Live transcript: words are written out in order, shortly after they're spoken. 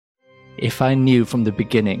if I knew from the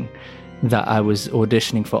beginning that I was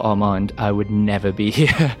auditioning for Armand, I would never be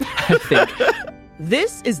here, I think.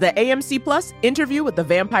 This is the AMC Plus Interview with the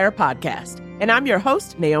Vampire podcast, and I'm your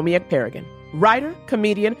host, Naomi Ekperigan, writer,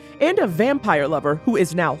 comedian, and a vampire lover who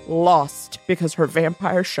is now lost because her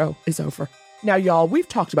vampire show is over. Now, y'all, we've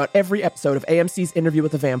talked about every episode of AMC's Interview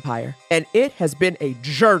with the Vampire, and it has been a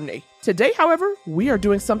journey. Today, however, we are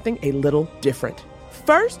doing something a little different.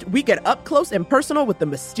 First, we get up close and personal with the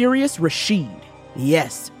mysterious Rashid.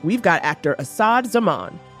 Yes, we've got actor Asad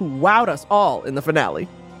Zaman, who wowed us all in the finale.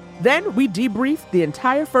 Then we debrief the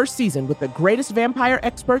entire first season with the greatest vampire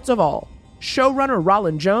experts of all, showrunner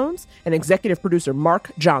Roland Jones and executive producer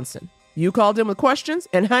Mark Johnson. You called in with questions,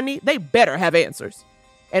 and honey, they better have answers.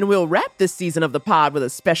 And we'll wrap this season of the pod with a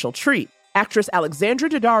special treat. Actress Alexandra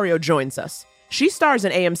Daddario joins us. She stars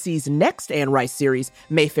in AMC's next Anne Rice series,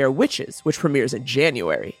 Mayfair Witches, which premieres in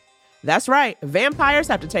January. That's right, vampires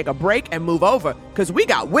have to take a break and move over, because we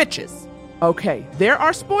got witches. Okay, there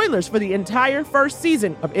are spoilers for the entire first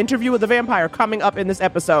season of Interview with the Vampire coming up in this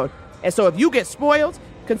episode. And so if you get spoiled,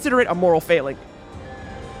 consider it a moral failing.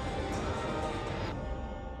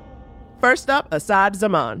 First up, Asad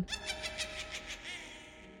Zaman.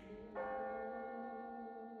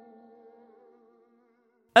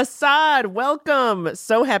 Asad, welcome.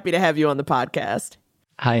 So happy to have you on the podcast.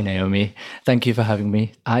 Hi, Naomi. Thank you for having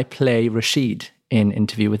me. I play Rashid in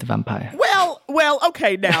Interview with the Vampire. Well,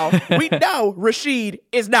 okay, now, we know Rashid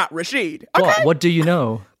is not Rashid. Okay? What do you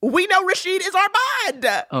know? We know Rashid is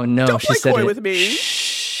Armand. Oh, no, Don't she play said coy it. with me.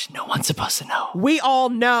 Shh, no one's supposed to know. We all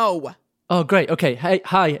know. Oh, great. Okay. Hey,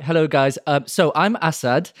 hi. Hello, guys. So I'm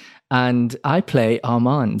Asad, and I play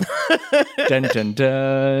Armand. Dun, dun,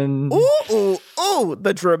 dun. Ooh,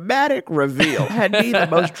 the dramatic reveal. Honey, the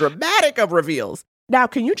most dramatic of reveals. Now,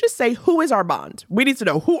 can you just say, who is Armand? We need to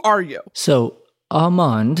know, who are you? So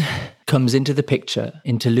Armand comes into the picture,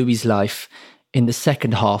 into Louis's life, in the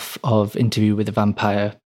second half of Interview with the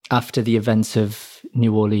Vampire, after the events of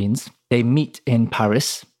New Orleans. They meet in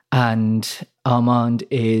Paris, and Armand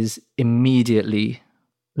is immediately,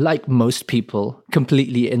 like most people,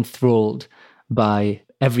 completely enthralled by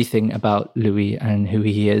everything about Louis and who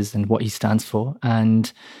he is and what he stands for.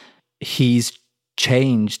 And he's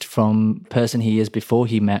changed from the person he is before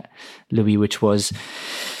he met Louis, which was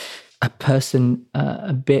a person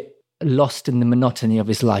a bit lost in the monotony of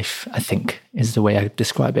his life, I think, is the way I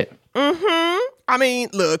describe it. I mean,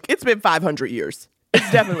 look, it's been 500 years.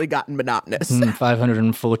 It's definitely gotten monotonous.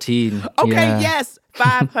 514. Okay, yeah. yes,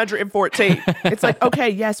 514. It's like, okay,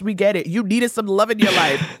 yes, we get it. You needed some love in your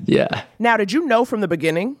life. Yeah. Now, did you know from the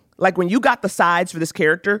beginning, like when you got the sides for this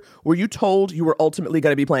character, were you told you were ultimately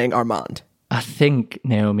going to be playing Armand? I think,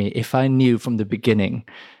 Naomi, if I knew from the beginning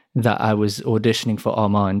that I was auditioning for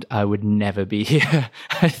Armand, I would never be here.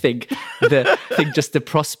 I think just the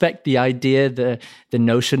prospect, the idea, the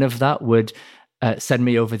notion of that would send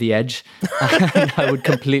me over the edge. And I would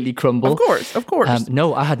completely crumble. Of course.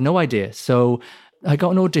 No, I had no idea. So I got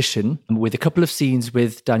an audition with a couple of scenes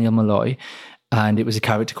with Daniel Malloy, and it was a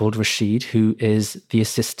character called Rashid, who is the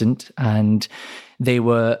assistant, and they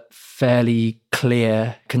were fairly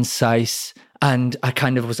clear, concise. And I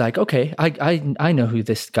kind of was like, okay, I know who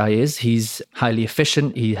this guy is. He's highly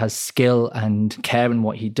efficient. He has skill and care in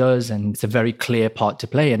what he does. And it's a very clear part to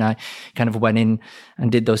play. And I kind of went in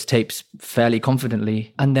and did those tapes fairly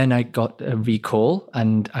confidently. And then I got a recall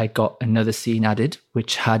and I got another scene added,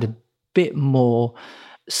 which had a bit more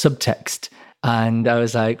subtext. And I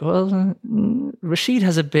was like, well, Rashid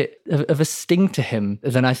has a bit of a sting to him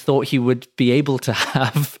than I thought he would be able to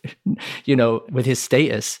have, with his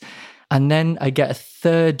status. And then I get a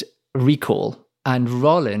third recall, and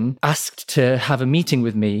Roland asked to have a meeting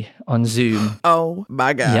with me on Zoom. Oh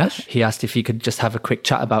my gosh. Yeah. He asked if he could just have a quick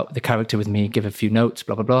chat about the character with me, give a few notes,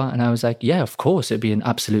 blah, blah, blah. And I was like, yeah, of course. It'd be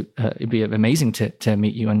it'd be amazing to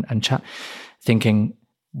meet you and chat. Thinking,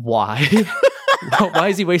 why? Why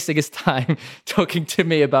is he wasting his time talking to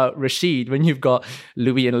me about Rashid when you've got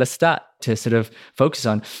Louis and Lestat to sort of focus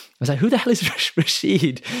on? I was like, who the hell is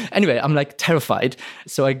Rashid? Anyway, I'm like terrified.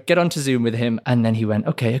 So I get onto Zoom with him, and then he went,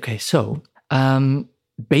 okay. So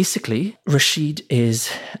basically, Rashid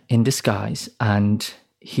is in disguise, and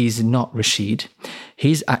he's not Rashid.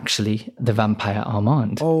 He's actually the vampire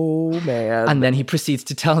Armand. Oh, man. And then he proceeds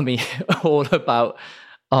to tell me all about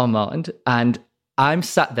Armand, and I'm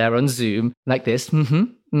sat there on Zoom like this,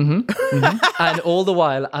 And all the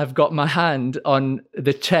while, I've got my hand on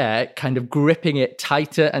the chair, kind of gripping it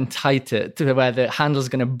tighter and tighter to where the handle's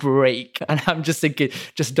going to break. And I'm just thinking,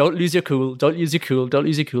 just don't lose your cool, don't lose your cool, don't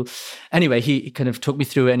lose your cool. Anyway, he kind of took me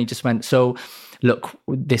through it and he just went, so look,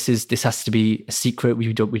 this has to be a secret.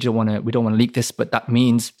 We don't want to leak this, but that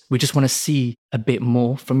means we just want to see a bit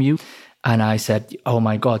more from you. And I said, oh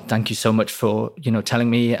my God, thank you so much for, telling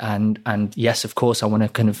me. And yes, of course, I want to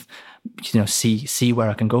kind of, see where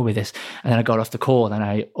I can go with this. And then I got off the call and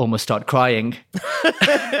I almost started crying.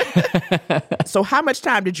 So how much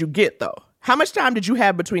time did you get though? How much time did you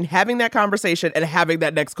have between having that conversation and having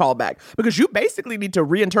that next call back? Because you basically need to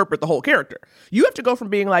reinterpret the whole character. You have to go from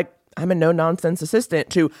being like, I'm a no-nonsense assistant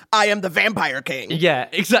to I am the vampire king. Yeah,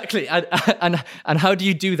 exactly. And how do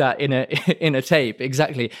you do that in a tape?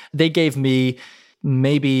 Exactly. They gave me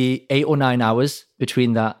maybe 8 or 9 hours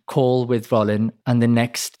between that call with Rollin and the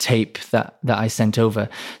next tape that I sent over.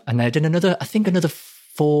 And I did another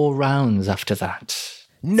 4 rounds after that.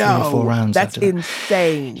 No, 3 or 4 rounds that's after that.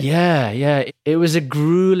 insane. Yeah. It was a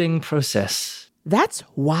grueling process. That's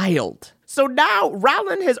wild. So now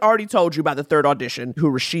Rollin has already told you by the third audition who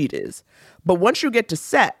Rashid is. But once you get to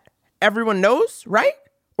set, everyone knows, right?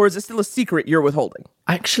 Or is it still a secret you're withholding?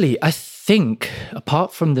 Actually, I think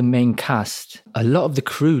apart from the main cast, a lot of the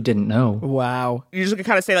crew didn't know. Wow. You just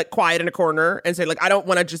kind of say like quiet in a corner and say like, I don't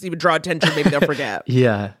want to just even draw attention. Maybe they'll forget.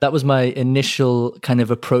 Yeah, that was my initial kind of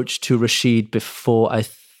approach to Rashid before I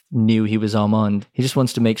knew he was Armand. He just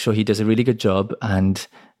wants to make sure he does a really good job and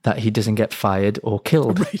that he doesn't get fired or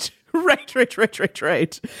killed.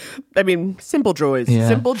 Right. I mean, simple joys. Yeah.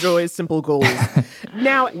 Simple joys, simple goals.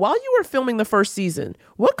 Now, while you were filming the first season,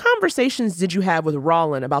 what conversations did you have with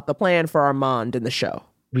Rollin about the plan for Armand in the show?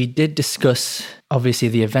 We did discuss, obviously,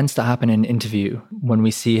 the events that happen in Interview when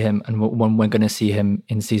we see him and when we're going to see him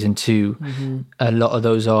in season 2. Mm-hmm. A lot of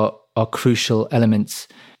those are crucial elements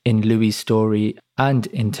in Louis' story and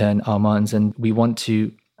in turn Armand's, and we want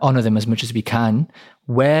to honor them as much as we can.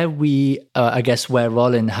 Where where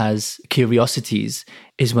Rollin has curiosities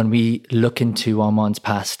is when we look into Armand's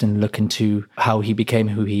past and look into how he became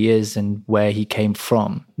who he is and where he came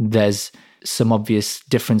from. There's some obvious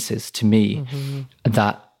differences to me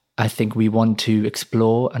that I think we want to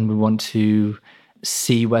explore, and we want to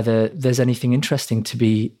see whether there's anything interesting to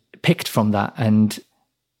be picked from that. And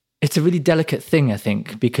it's a really delicate thing, I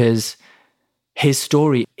think, because his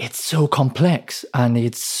story, it's so complex and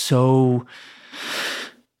it's so...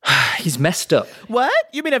 He's messed up. What?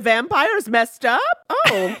 You mean a vampire is messed up?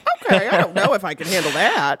 Oh, okay. I don't know if I can handle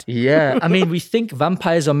that. Yeah. I mean, we think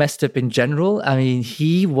vampires are messed up in general. I mean,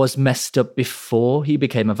 he was messed up before he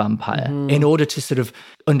became a vampire. In order to sort of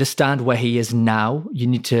understand where he is now, you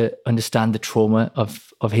need to understand the trauma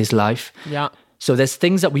of his life. Yeah. So there's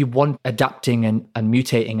things that we want adapting and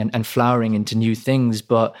mutating and flowering into new things,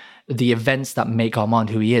 but the events that make Armand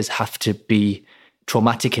who he is have to be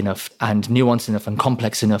traumatic enough and nuanced enough and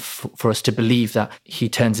complex enough for us to believe that he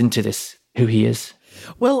turns into this, who he is.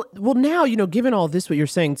 Well, now, given all this, what you're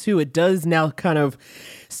saying too, it does now kind of,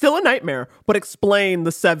 still a nightmare, but explain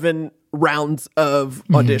the 7 rounds of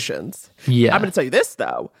auditions. Yeah. I'm going to tell you this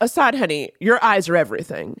though. Asad, honey, your eyes are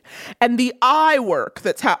everything. And the eye work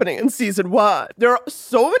that's happening in season 1, there are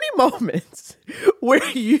so many moments where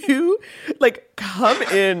you come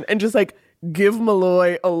in and just give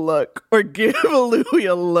Malloy a look or give Louis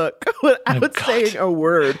a look without saying a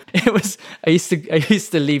word. It was, I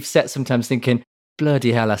used to leave set sometimes thinking,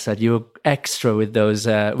 bloody hell, Asad, you're extra with those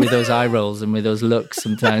eye rolls and with those looks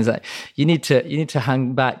sometimes. You need to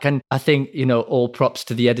hang back. And I think, all props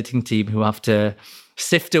to the editing team who have to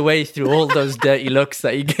sift away through all those dirty looks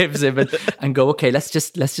that he gives him and go, okay, let's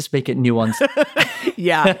just make it nuanced.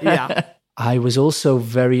 Yeah. I was also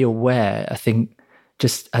very aware, I think,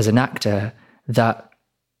 just as an actor, that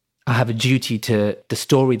I have a duty to the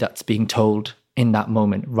story that's being told in that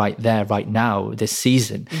moment, right there, right now, this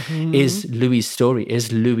season, is Louis' story,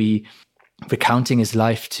 is Louis recounting his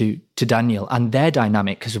life to Daniel, and their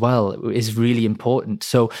dynamic as well is really important.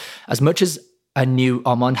 So as much as I knew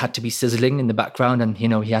Armand had to be sizzling in the background and, he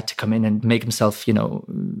had to come in and make himself,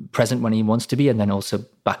 present when he wants to be and then also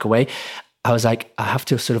back away, I was like, I have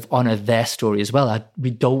to sort of honor their story as well. We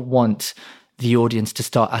don't want the audience to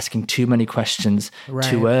start asking too many questions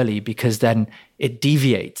too early, because then it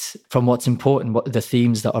deviates from what's important, what the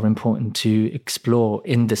themes that are important to explore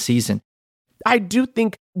in the season. I do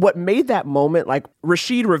think what made that moment,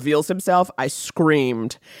 Rashid reveals himself, I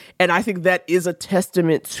screamed. And I think that is a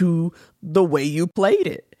testament to the way you played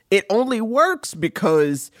it. It only works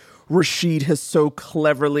because Rashid has so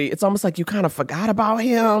cleverly, it's almost like you kind of forgot about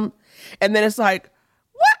him. And then it's like,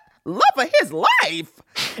 what? love of his life.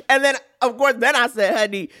 And then, of course, then I said,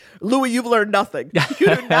 honey, Louis, you've learned nothing.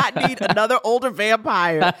 You do not need another older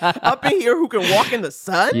vampire up in here who can walk in the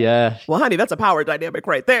sun. Yeah. Well, honey, that's a power dynamic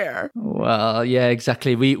right there. Well, yeah,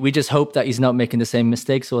 exactly. We just hope that he's not making the same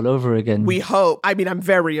mistakes all over again. We hope. I mean, I'm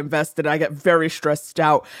very invested. I get very stressed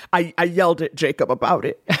out. I yelled at Jacob about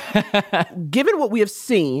it. Given what we have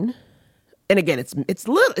seen, and again, it's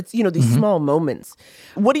little, it's, you know, these small moments.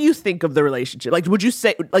 What do you think of the relationship? Like, would you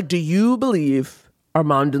say, like, do you believe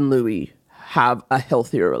Armand and Louis have a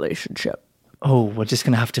healthier relationship? Oh, we're just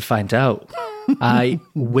going to have to find out. I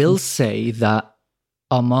will say that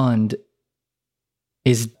Armand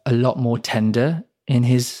is a lot more tender in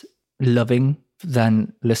his loving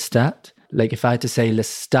than Lestat. Like, if I had to say,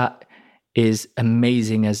 Lestat is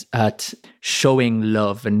amazing at showing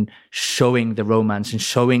love and showing the romance and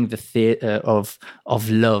showing the theater of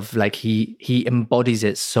love. Like, he embodies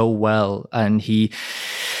it so well, and he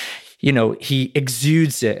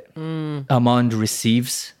exudes it. Armand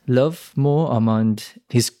receives love more. Armand,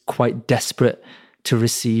 he's quite desperate to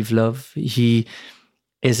receive love. He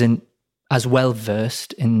isn't as well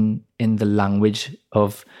versed in the language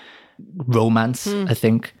of romance, I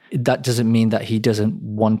think. That doesn't mean that he doesn't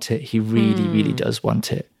want it. He really, really does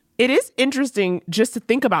want it. It is interesting just to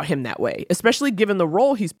think about him that way, especially given the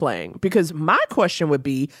role he's playing. Because my question would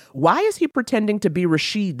be, why is he pretending to be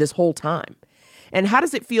Rashid this whole time? And how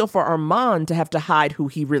does it feel for Armand to have to hide who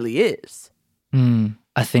he really is?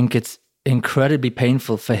 I think it's incredibly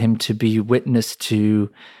painful for him to be witness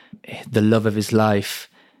to the love of his life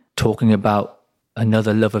talking about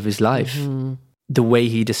another love of his life. The way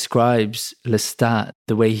he describes Lestat,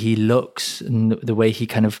 the way he looks, and the way he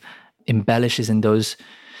kind of embellishes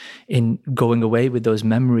in going away with those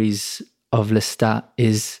memories of Lestat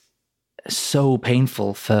is so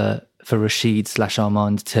painful for Rashid /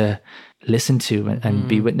 Armand to listen to and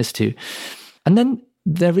be witness to. And then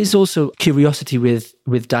there is also curiosity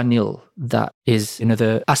with Daniel. That is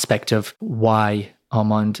another aspect of why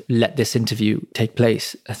Armand let this interview take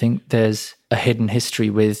place. I think there's a hidden history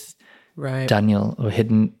with Daniel, or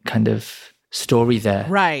hidden kind of story there.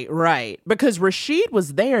 Right. Because Rashid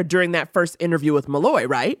was there during that first interview with Malloy,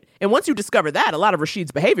 right? And once you discover that, a lot of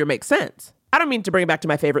Rashid's behavior makes sense. I don't mean to bring it back to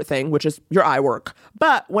my favorite thing, which is your eye work.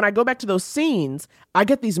 But when I go back to those scenes, I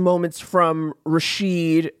get these moments from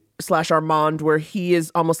Rashid / Armand where he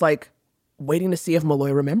is almost like waiting to see if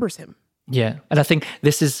Malloy remembers him. Yeah. And I think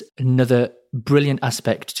this is another brilliant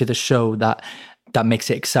aspect to the show that makes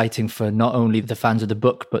it exciting for not only the fans of the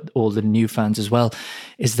book, but all the new fans as well,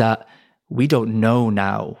 is that we don't know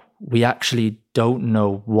now. We actually don't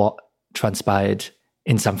know what transpired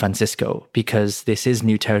in San Francisco, because this is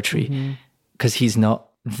new territory, because he's not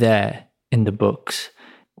there in the books.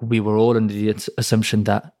 We were all under the assumption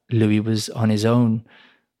that Louis was on his own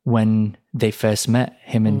when they first met,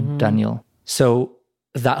 him and Daniel. So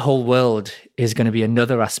that whole world is going to be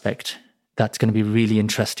another aspect that's going to be really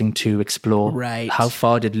interesting to explore. Right. How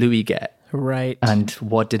far did Louis get? Right. And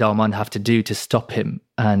what did Armand have to do to stop him?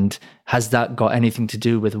 And has that got anything to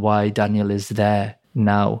do with why Daniel is there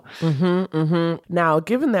now? Now,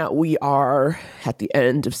 given that we are at the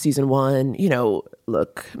end of season 1,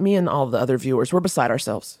 look, me and all the other viewers, we're beside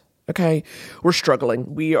ourselves. Okay, we're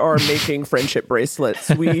struggling. We are making friendship bracelets.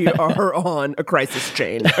 We are on a crisis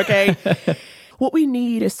chain. Okay. What we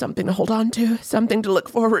need is something to hold on to, something to look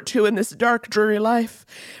forward to in this dark, dreary life.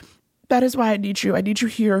 That is why I need you. I need you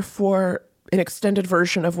here for an extended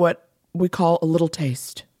version of what we call a little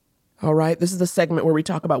taste. All right? This is the segment where we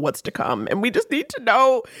talk about what's to come. And we just need to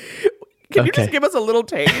know, can you just give us a little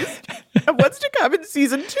taste of what's to come in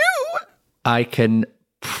season 2? I can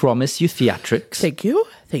promise you theatrics. Thank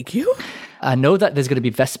you. I know that there's going to be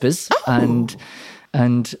Vespers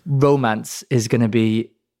and romance is going to be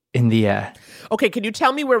in the air. Okay, can you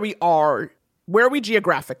tell me where we are? Where are we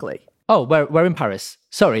geographically? Oh, we're in Paris.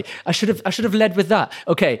 Sorry, I should have led with that.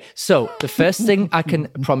 Okay, so the first thing I can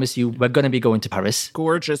promise you, we're going to be going to Paris.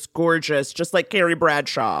 Gorgeous, just like Carrie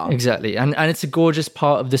Bradshaw. Exactly, and it's a gorgeous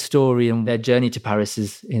part of the story, and their journey to Paris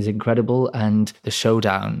is incredible, and the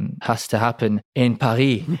showdown has to happen in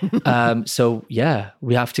Paris. So yeah,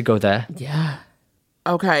 we have to go there. Yeah.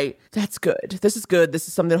 Okay, that's good. This is good. This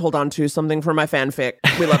is something to hold on to, something for my fanfic.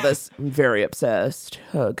 We love this. I'm very obsessed.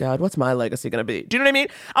 Oh, God, what's my legacy going to be? Do you know what I mean?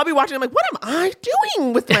 I'll be watching, I'm like, what am I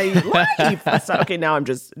doing with my life? Okay, now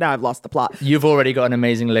I've lost the plot. You've already got an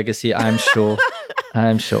amazing legacy, I'm sure.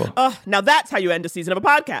 I'm sure. Now that's how you end a season of a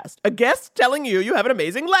podcast. A guest telling you have an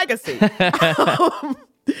amazing legacy.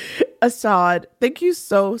 Assad, thank you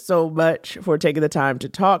so, so much for taking the time to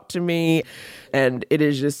talk to me. And it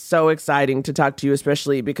is just so exciting to talk to you,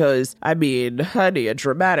 especially because, I mean, honey, a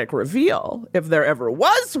dramatic reveal, if there ever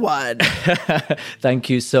was one. Thank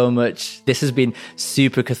you so much. This has been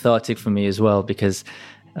super cathartic for me as well, because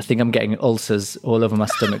I think I'm getting ulcers all over my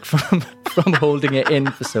stomach from holding it in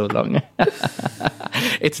for so long.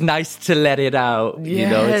 It's nice to let it out, Yes. you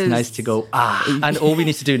know, it's nice to go, And all we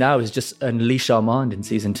need to do now is just unleash Armand in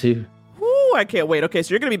season 2. Ooh, I can't wait. Okay,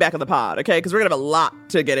 so you're going to be back on the pod, okay? Because we're going to have a lot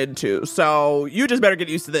to get into. So you just better get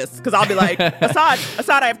used to this, because I'll be like, Assad,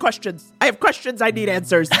 I have questions. I need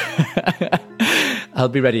answers. I'll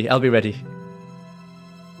be ready.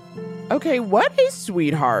 Okay, what a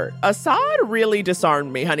sweetheart. Assad really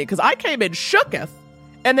disarmed me, honey, because I came in shooketh,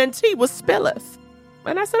 and then tea was spilleth.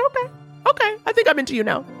 And I said, okay, I think I'm into you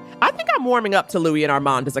now. I think I'm warming up to Louis and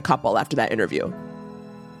Armand as a couple after that interview.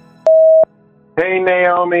 Hey,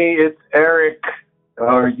 Naomi, it's Eric,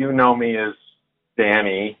 or you know me as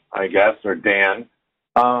Danny, I guess, or Dan.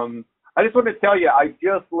 I just want to tell you, I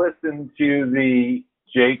just listened to the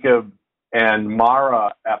Jacob and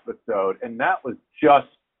Mara episode, and that was just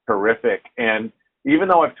terrific. And even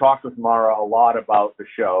though I've talked with Mara a lot about the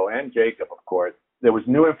show, and Jacob, of course, there was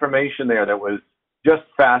new information there that was just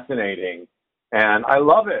fascinating. And I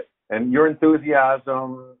love it. And your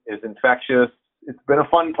enthusiasm is infectious. It's been a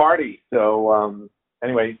fun party. So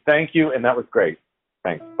anyway, thank you. And that was great.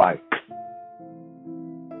 Thanks. Bye.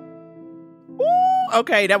 Ooh,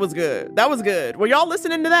 okay, that was good. Were y'all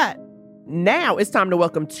listening to that? Now it's time to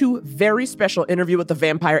welcome 2 very special Interview with the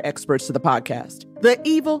Vampire experts to the podcast. The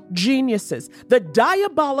evil geniuses, the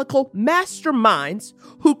diabolical masterminds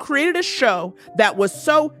who created a show that was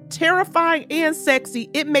so terrifying and sexy,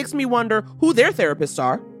 it makes me wonder who their therapists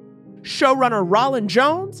are. Showrunner Roland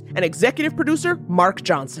Jones and executive producer Mark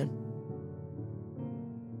Johnson.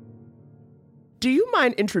 Do you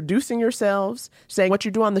mind introducing yourselves, saying what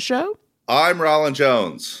you do on the show? I'm Roland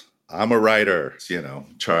Jones. I'm a writer,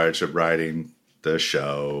 in charge of writing the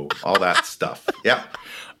show, all that stuff. Yeah.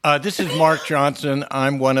 This is Mark Johnson.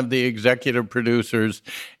 I'm one of the executive producers,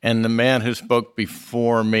 and the man who spoke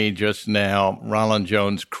before me just now, Roland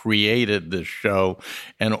Jones, created this show,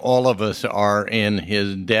 and all of us are in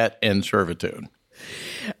his debt and servitude.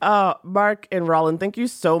 Mark and Roland, thank you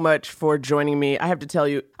so much for joining me. I have to tell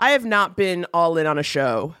you, I have not been all in on a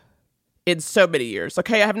show in so many years,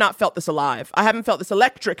 okay? I have not felt this alive. I haven't felt this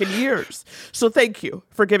electric in years. So thank you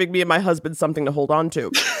for giving me and my husband something to hold on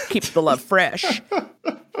to. Keep the love fresh.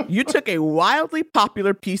 You took a wildly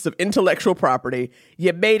popular piece of intellectual property.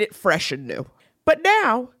 You made it fresh and new. But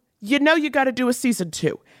now, you got to do a season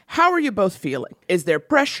 2. How are you both feeling? Is there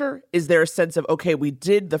pressure? Is there a sense of, okay, we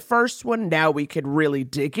did the first one, now we can really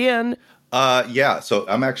dig in? Yeah, so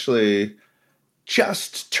I'm actually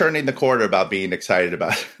just turning the corner about being excited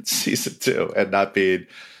about season 2 and not being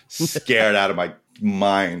scared out of my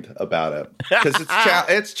mind about it, because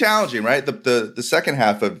it's challenging, right? The second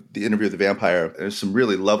half of the Interview with the Vampire, there's some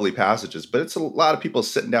really lovely passages, but it's a lot of people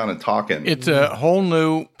sitting down and talking. It's a whole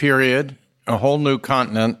new period, a whole new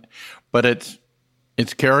continent, but it's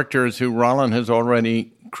characters who Roland has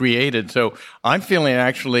already created. So I'm feeling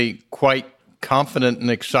actually quite confident and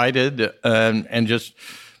excited, and just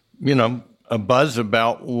a buzz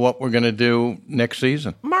about what we're going to do next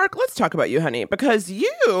season. Mark, let's talk about you, honey, because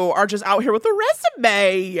you are just out here with a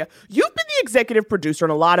resume. You've been the executive producer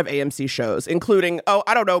on a lot of AMC shows, including,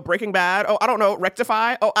 Breaking Bad.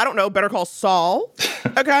 Rectify. Better Call Saul.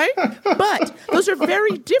 Okay? But those are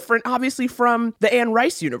very different, obviously, from the Anne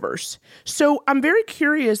Rice universe. So I'm very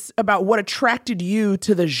curious about what attracted you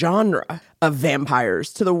to the genre of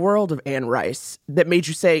vampires, to the world of Anne Rice, that made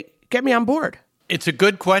you say, get me on board. It's a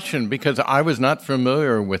good question, because I was not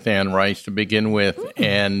familiar with Anne Rice to begin with.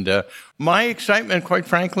 And my excitement, quite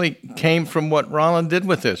frankly, came from what Roland did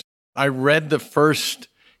with this. I read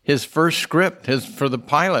his first script for the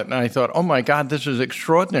pilot, and I thought, oh my God, this is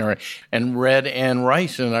extraordinary, and read Anne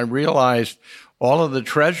Rice, and I realized all of the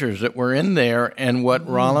treasures that were in there and what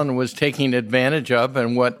Roland was taking advantage of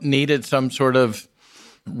and what needed some sort of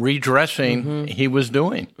redressing he was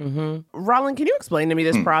doing. Roland, can you explain to me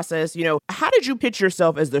this process? How did you pitch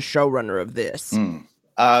yourself as the showrunner of this?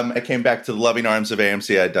 I came back to the loving arms of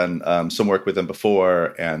AMC. I'd done some work with them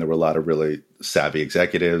before, and there were a lot of really savvy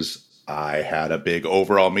executives. I had a big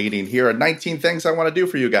overall meeting. Here are 19 things I want to do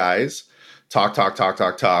for you guys. Talk.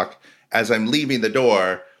 As I'm leaving the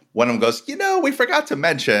door, one of them goes, we forgot to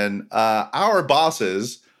mention our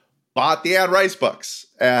bosses bought the Anne Rice books.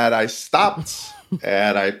 And I stopped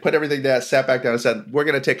And I put everything down, sat back down and said, we're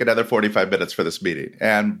going to take another 45 minutes for this meeting.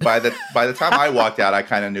 And by the time I walked out, I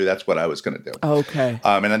kind of knew that's what I was going to do. Okay.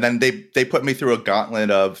 And then they put me through a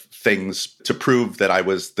gauntlet of things to prove that I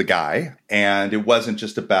was the guy. And it wasn't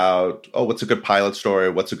just about, what's a good pilot story?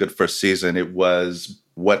 What's a good first season? It was,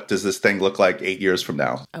 what does this thing look like 8 years from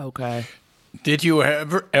now? Okay. Did you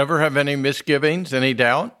ever have any misgivings, any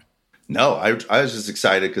doubt? No, I was just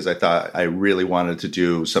excited because I thought I really wanted to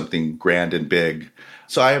do something grand and big.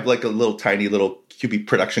 So I have like a little tiny little QB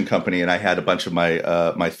production company, and I had a bunch of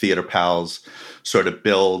my theater pals sort of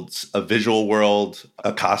build a visual world,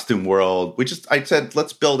 a costume world. I said,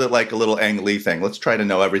 let's build it like a little Ang Lee thing. Let's try to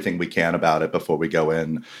know everything we can about it before we go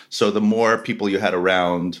in. So the more people you had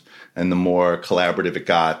around and the more collaborative it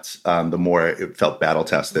got, the more it felt battle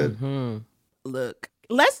tested. Mm-hmm. Look.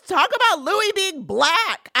 Let's talk about Louis being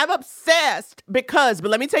black. I'm obsessed but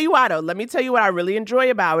let me tell you why, though. Let me tell you what I really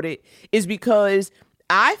enjoy about it is because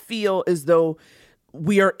I feel as though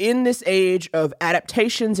we are in this age of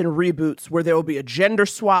adaptations and reboots where there will be a gender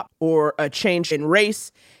swap or a change in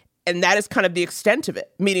race. And that is kind of the extent of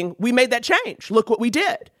it, meaning we made that change. Look what we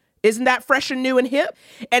did. Isn't that fresh and new and hip?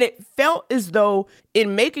 And it felt as though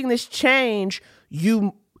in making this change,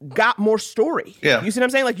 you got more story. Yeah. You see what I'm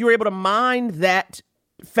saying? Like you were able to mine that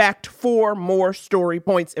fact for more story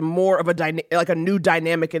points and more of a new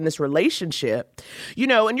dynamic in this relationship.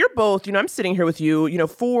 And you're both, I'm sitting here with you,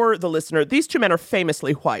 for the listener, these two men are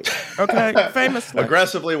famously white, okay? Famously.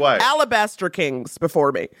 Aggressively white. Alabaster kings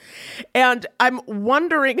before me. And I'm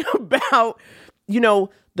wondering about,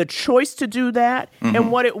 the choice to do that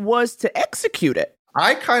and what it was to execute it.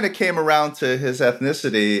 I kind of came around to his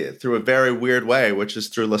ethnicity through a very weird way, which is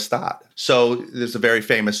through Lestat. So there's a very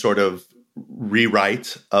famous sort of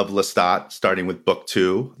rewrite of Lestat, starting with book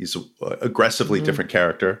 2. He's an aggressively different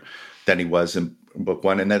character than he was in book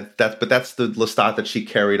 1, and that's the Lestat that she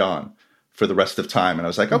carried on for the rest of time. And I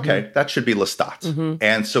was like, okay, that should be Lestat.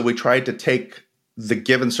 And so we tried to take the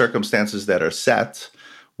given circumstances that are set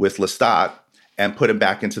with Lestat and put him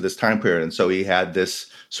back into this time period. And so he had this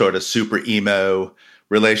sort of super emo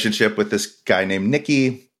relationship with this guy named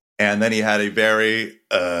Nicky, and then he had a very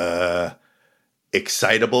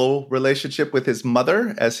excitable relationship with his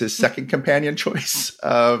mother as his second companion choice.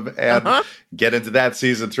 Get into that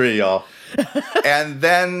season 3, y'all. And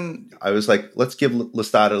then I was like, let's give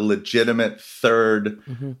Lestat a legitimate third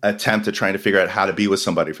attempt at trying to figure out how to be with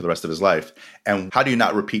somebody for the rest of his life. And how do you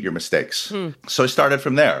not repeat your mistakes? So I started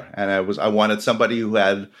from there. And I wanted somebody who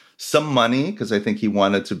had some money, because I think he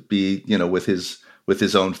wanted to be, with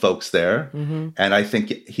his own folks there. And I think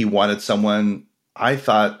he wanted someone, I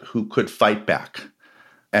thought, who could fight back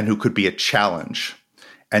and who could be a challenge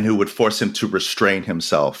and who would force him to restrain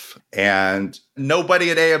himself. And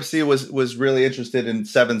nobody at AMC was really interested in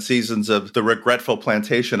 7 seasons of the regretful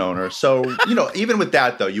plantation owner. So, even with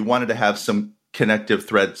that, though, you wanted to have some connective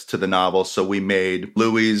threads to the novel. So we made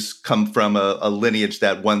Louis come from a lineage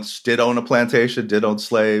that once did own a plantation, did own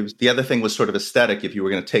slaves. The other thing was sort of aesthetic. If you were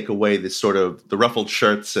going to take away this sort of the ruffled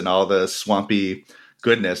shirts and all the swampy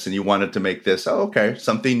goodness, and you wanted to make this,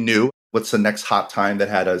 something new. What's the next hot time that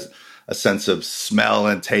had a sense of smell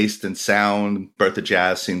and taste and sound? Birth of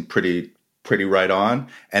Jazz seemed pretty right on.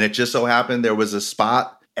 And it just so happened there was a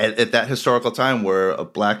spot at that historical time where a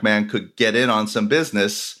black man could get in on some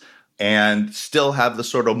business and still have the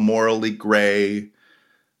sort of morally gray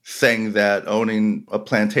thing that owning a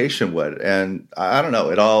plantation would. And I don't know,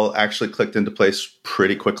 it all actually clicked into place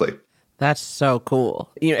pretty quickly. That's so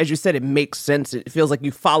cool. As you said, it makes sense. It feels like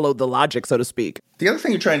you followed the logic, so to speak. The other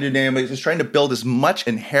thing you're trying to do, Naomi, is trying to build as much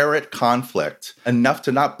inherent conflict, enough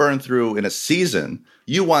to not burn through in a season.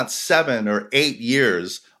 You want 7 or 8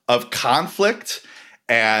 years of conflict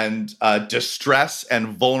and distress and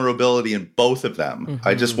vulnerability in both of them.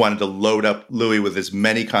 I just wanted to load up Louis with as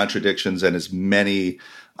many contradictions and as many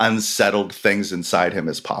unsettled things inside him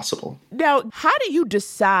as possible. Now, how do you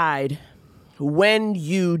decide when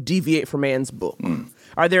you deviate from Anne's book?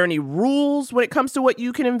 Are there any rules when it comes to what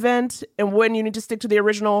you can invent and when you need to stick to the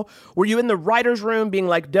original? Were you in the writer's room being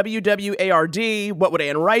like, WWARD, what would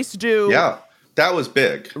Anne Rice do? Yeah, that was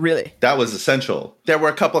big. Really? That was essential. There were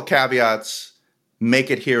a couple of caveats.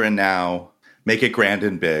 Make it here and now. Make it grand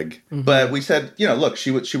and big. But we said, look,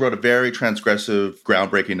 she wrote a very transgressive,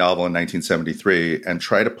 groundbreaking novel in 1973, and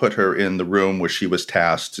try to put her in the room where she was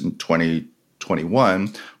tasked in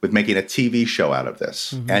 2021 with making a TV show out of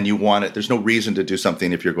this. And you want it, there's no reason to do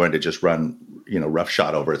something if you're going to just run,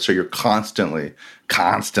 roughshod over it. So you're constantly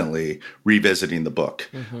revisiting the book.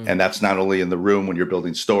 And that's not only in the room when you're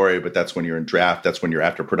building story, but that's when you're in draft. That's when you're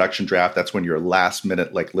after production draft. That's when you're last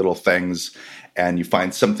minute, like little things. And you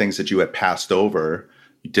find some things that you had passed over,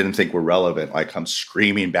 you didn't think were relevant, like come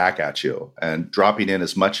screaming back at you, and dropping in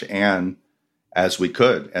as much Anne as we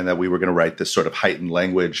could. And that we were going to write this sort of heightened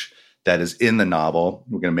language that is in the novel.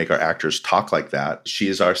 We're going to make our actors talk like that. She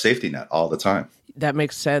is our safety net all the time. That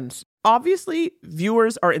makes sense. Obviously,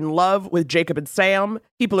 viewers are in love with Jacob and Sam.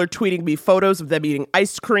 People are tweeting me photos of them eating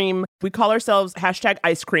ice cream. We call ourselves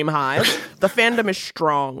 #IceCreamHive. The fandom is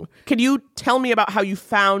strong. Can you tell me about how you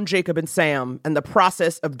found Jacob and Sam and the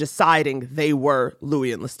process of deciding they were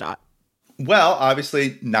Louis and Lestat? Well,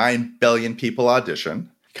 obviously, 9 billion people audition.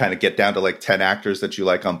 Kind of get down to like 10 actors that you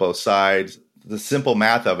like on both sides. The simple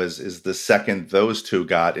math of it is the second those two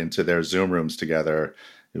got into their Zoom rooms together,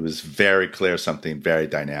 it was very clear something very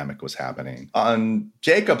dynamic was happening. On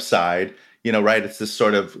Jacob's side, right, it's this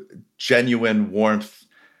sort of genuine warmth,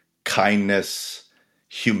 kindness,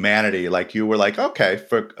 humanity. Like you were like, okay,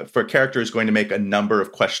 for a character who's going to make a number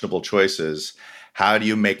of questionable choices, how do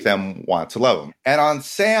you make them want to love him? And on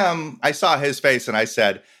Sam, I saw his face and I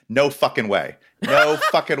said, no fucking way. No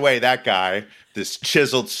fucking way that guy, this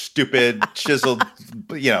chiseled, and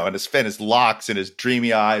his locks and his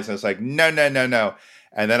dreamy eyes. And I was like, no.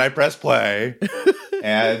 And then I pressed play,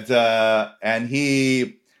 and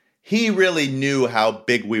he really knew how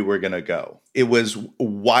big we were going to go. It was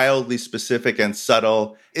wildly specific and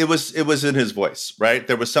subtle. It was in his voice, right?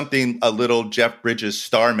 There was something a little Jeff Bridges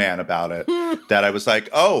Starman about it that I was like,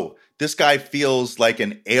 oh, this guy feels like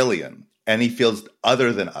an alien. And he feels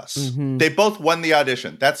other than us. They both won the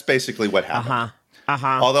audition. That's basically what happened.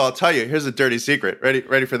 Although I'll tell you, here's a dirty secret.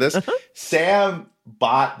 Ready for this? Sam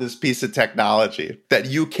bought this piece of technology that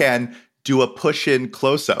you can do a push-in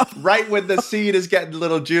close-up right when the scene is getting a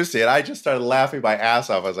little juicy. And I just started laughing my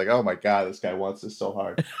ass off. I was like, oh my God, this guy wants this so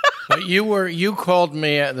hard. But you called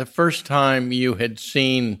me the first time you had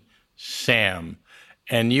seen Sam.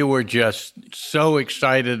 And you were just so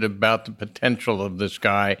excited about the potential of this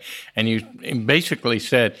guy. And you basically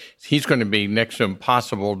said he's going to be next to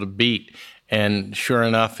impossible to beat. And sure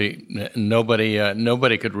enough,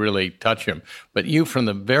 nobody could really touch him. But you, from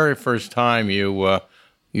the very first time you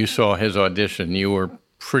saw his audition, you were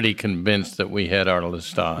pretty convinced that we had our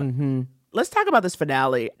Lestat. Let's talk about this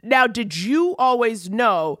finale. Now, did you always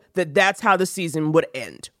know that that's how the season would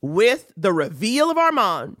end? With the reveal of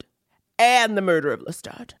Armand and the murder of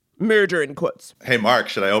Lestat. Murder in quotes. Hey, Mark,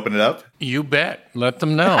 should I open it up? You bet. Let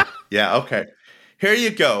them know. Yeah, okay. Here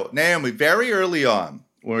you go. Naomi, very early on,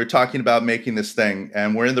 when we were talking about making this thing,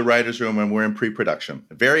 and we're in the writer's room and we're in pre-production,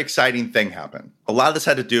 a very exciting thing happened. A lot of this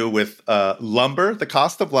had to do with lumber, the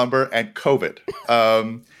cost of lumber, and COVID.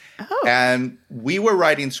 And we were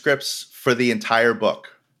writing scripts for the entire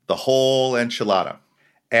book, the whole enchilada.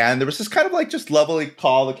 And there was this kind of like just lovely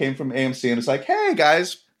call that came from AMC, and it's like, hey,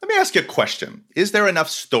 guys, let me ask you a question. Is there enough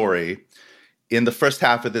story in the first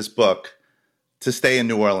half of this book to stay in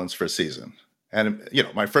New Orleans for a season? And,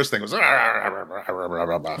 my first thing was...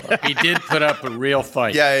 He did put up a real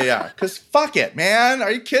fight. Yeah. Because fuck it, man. Are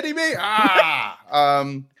you kidding me?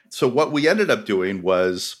 So what we ended up doing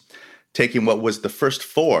was taking what was the first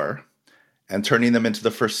 4 and turning them into the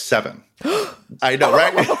first 7. I know,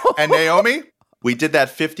 right? And Naomi... We did that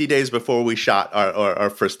 50 days before we shot our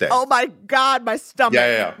first day. Oh, my God, my stomach.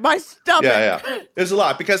 Yeah. My stomach. Yeah. There's a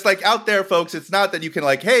lot. Because, like, out there, folks, it's not that you can,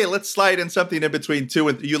 like, hey, let's slide in something in between 2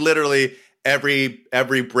 and you literally, every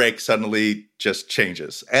break suddenly just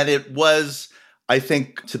changes. And it was, I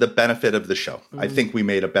think, to the benefit of the show. I think we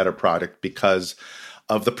made a better product because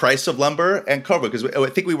of the price of lumber and cover, because I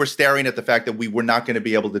think we were staring at the fact that we were not going to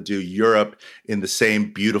be able to do Europe in the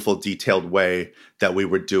same beautiful, detailed way that we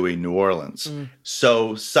were doing New Orleans.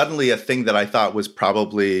 So suddenly a thing that I thought was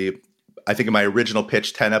probably, I think in my original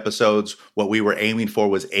pitch, 10 episodes, what we were aiming for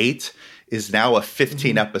was 8, is now a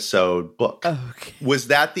 15-episode book. Okay. Was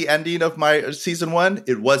that the ending of my season 1?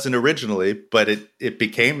 It wasn't originally, but it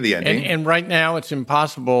became the ending. And right now it's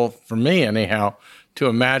impossible, for me anyhow, to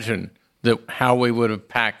imagine how we would have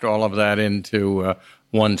packed all of that into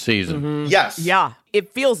one season. Yes. Yeah.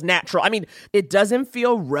 It feels natural. I mean, it doesn't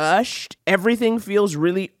feel rushed. Everything feels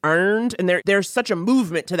really earned. And there's such a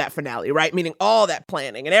movement to that finale, right? Meaning all that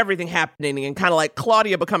planning and everything happening and kind of like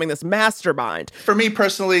Claudia becoming this mastermind. For me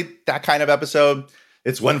personally, that kind of episode,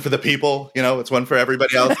 it's one for the people, it's one for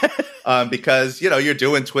everybody else. Because, you're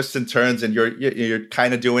doing twists and turns and you're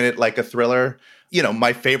kind of doing it like a thriller.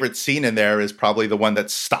 my favorite scene in there is probably the one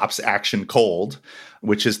that stops action cold,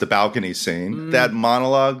 which is the balcony scene. That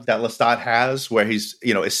monologue that Lestat has where he's,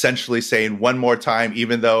 essentially saying one more time,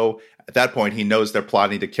 even though at that point he knows they're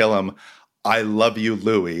plotting to kill him, I love you,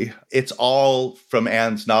 Louis. It's all from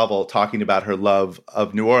Anne's novel talking about her love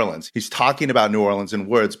of New Orleans. He's talking about New Orleans in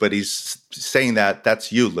words, but he's saying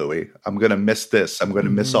that's you, Louis. I'm going to miss this. I'm going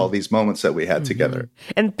to miss all these moments that we had together.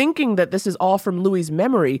 And thinking that this is all from Louis's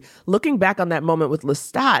memory, looking back on that moment with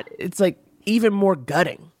Lestat, it's like even more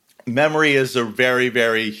gutting. Memory is a very,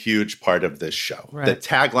 very huge part of this show. Right. The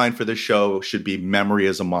tagline for the show should be memory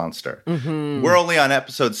is a monster. We're only on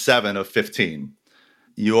episode 7 of 15.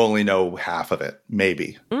 You only know half of it,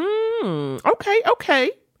 maybe.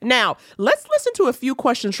 Okay. Now, let's listen to a few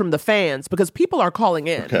questions from the fans because people are calling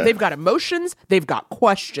in. Okay. They've got emotions, they've got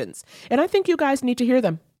questions, and I think you guys need to hear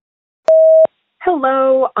them.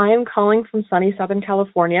 Hello, I'm calling from sunny Southern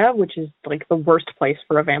California, which is like the worst place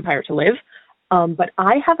for a vampire to live. But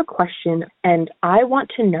I have a question, and I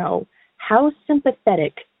want to know, how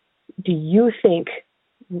sympathetic do you think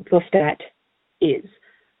Lestat is?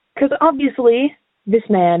 Because obviously, this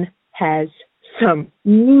man has some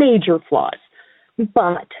major flaws.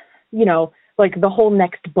 But, like the whole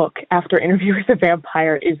next book after Interview with the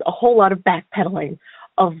Vampire is a whole lot of backpedaling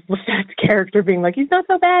of Lestat's character being like, he's not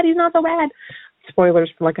so bad.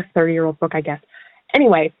 Spoilers for like a 30-year-old book, I guess.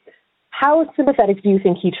 Anyway, how sympathetic do you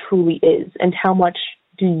think he truly is? And how much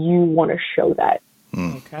do you want to show that?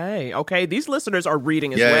 Okay. These listeners are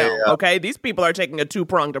reading as well. Yeah. Okay, these people are taking a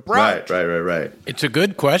two-pronged approach. Right. It's a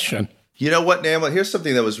good question. You know what, Nam? Here's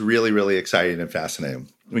something that was really, really exciting and fascinating.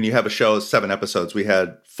 When you have a show of 7 episodes, we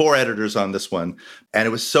had 4 editors on this one, and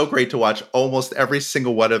it was so great to watch almost every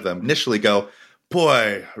single one of them initially go,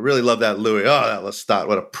 boy, I really love that Louis. Oh, that Lestat,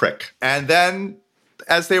 what a prick. And then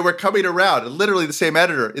as they were coming around, literally the same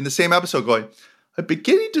editor in the same episode going, I'm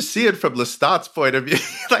beginning to see it from Lestat's point of view.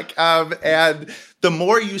 And the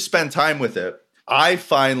more you spend time with it, I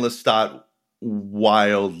find Lestat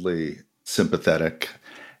wildly sympathetic.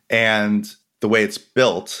 And the way it's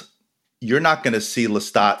built, you're not going to see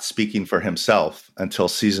Lestat speaking for himself until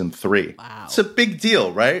season 3. Wow. It's a big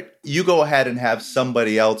deal, right? You go ahead and have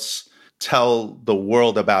somebody else tell the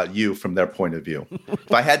world about you from their point of view.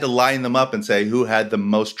 If I had to line them up and say who had the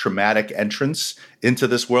most traumatic entrance into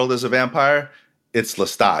this world as a vampire, it's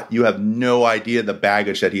Lestat. You have no idea the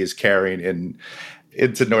baggage that he is carrying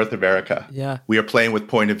into North America. Yeah. We are playing with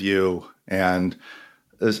point of view, and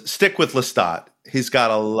stick with Lestat. He's got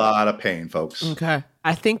a lot of pain, folks. Okay.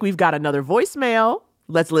 I think we've got another voicemail.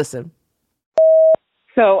 Let's listen.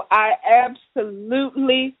 So I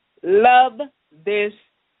absolutely love this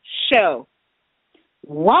show.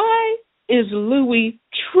 Why is Louis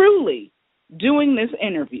truly doing this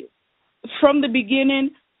interview? From the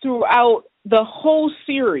beginning throughout the whole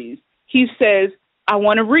series, he says, I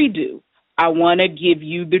want to redo. I want to give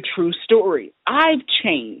you the true story. I've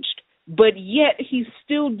changed. But yet he's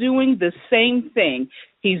still doing the same thing.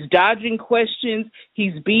 He's dodging questions.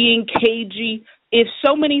 He's being cagey. If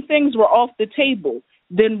so many things were off the table,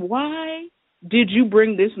 then why did you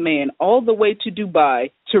bring this man all the way to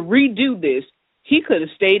Dubai to redo this? He could have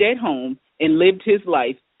stayed at home and lived his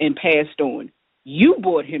life and passed on. You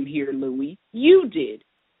brought him here, Louis. You did.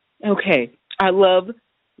 Okay, I love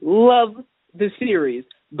the series,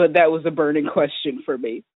 but that was a burning question for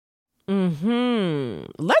me.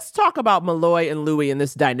 Let's talk about Malloy and Louis in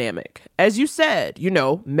this dynamic. As you said,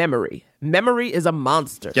 memory. Memory is a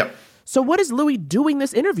monster. Yep. So what is Louis doing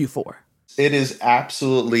this interview for? It is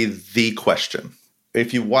absolutely the question.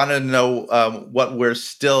 If you want to know what we're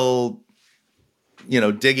still,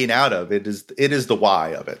 digging out of, it is the why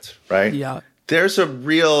of it, right? Yeah. There's a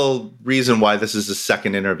real reason why this is the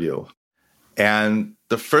second interview. And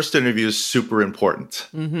the first interview is super important.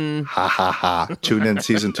 Ha, ha, ha. Tune in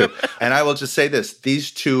season 2. And I will just say this.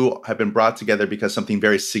 These two have been brought together because something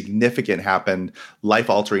very significant happened,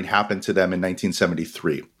 life-altering happened to them in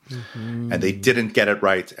 1973. And they didn't get it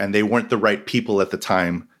right. And they weren't the right people at the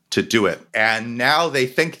time to do it. And now they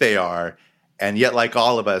think they are. And yet, like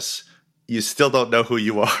all of us, you still don't know who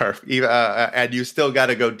you are. And you still got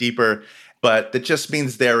to go deeper. But that just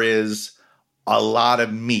means there is a lot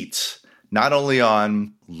of meat, not only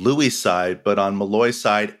on Louis' side, but on Malloy's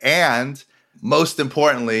side, and most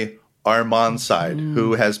importantly, Armand's side,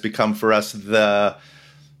 who has become for us the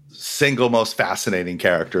single most fascinating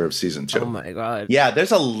character of season 2. Oh my God. Yeah,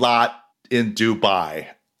 there's a lot in Dubai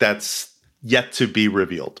that's yet to be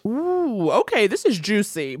revealed. Ooh, okay, this is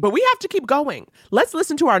juicy, but we have to keep going. Let's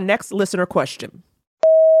listen to our next listener question.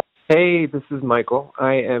 Hey, this is Michael.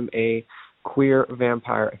 I am a queer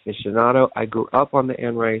vampire aficionado. I grew up on the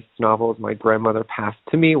Anne Rice novels my grandmother passed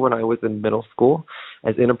to me when I was in middle school,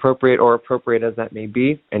 as inappropriate or appropriate as that may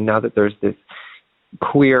be. And now that there's this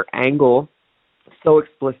queer angle so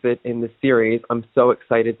explicit in the series, I'm so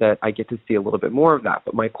excited that I get to see a little bit more of that.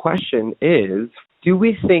 But my question is, do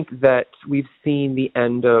we think that we've seen the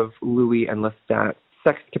end of Louis and Lestat's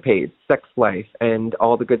sexcapades, sex life, and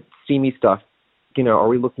all the good steamy stuff? You know, are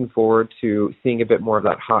we looking forward to seeing a bit more of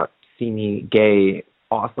that hot, steamy, gay,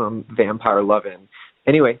 awesome vampire loving?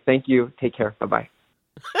 Anyway, thank you. Take care. Bye-bye.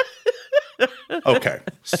 Okay.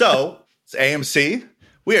 So, it's AMC.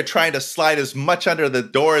 We are trying to slide as much under the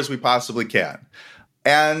door as we possibly can.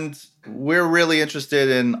 And we're really interested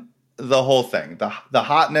in the whole thing. The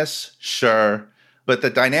hotness, sure, but the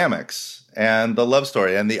dynamics and the love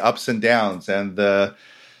story and the ups and downs and the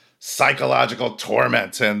psychological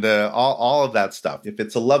torment and all of that stuff. If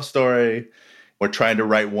it's a love story, we're trying to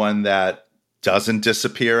write one that doesn't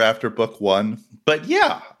disappear after book one. But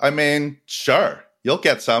yeah, I mean, sure, you'll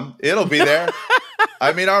get some. It'll be there.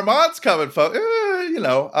 I mean, Armand's coming, folks.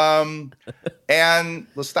 And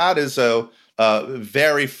Lestat is a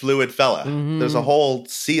very fluid fella. Mm-hmm. There's a whole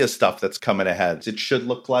sea of stuff that's coming ahead. It should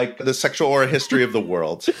look like the sexual aura history of the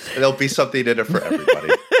world. There'll be something in it for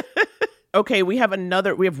everybody. Okay, we have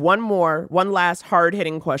one last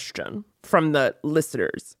hard-hitting question from the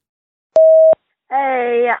listeners.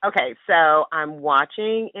 Hey, okay, so I'm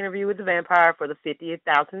watching Interview with the Vampire for the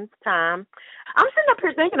 50,000th time. I'm sitting up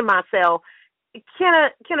here thinking to myself,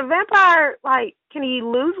 can a vampire, like, can he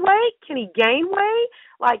lose weight? Can he gain weight?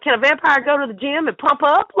 Like, can a vampire go to the gym and pump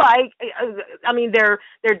up? Like, I mean, their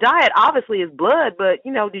diet obviously is blood, but,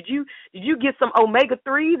 you know, did you get some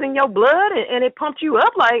omega-3s in your blood and it pumped you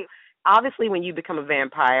up? Like, obviously, when you become a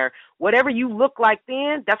vampire, whatever you look like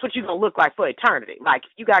then, that's what you're going to look like for eternity. Like,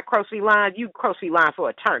 if you got crow's feet lines, you crow's feet lines for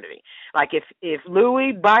eternity. Like, if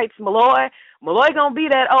Louis bites Malloy going to be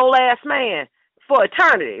that old-ass man for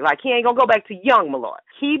eternity. Like, he ain't going to go back to young Malloy.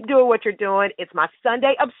 Keep doing what you're doing. It's my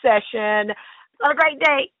Sunday obsession. Have a great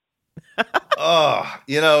day.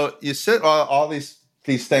 You sit on all these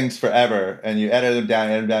things forever, and you edit them down,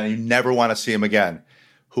 and you never want to see them again.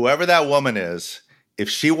 Whoever that woman is, if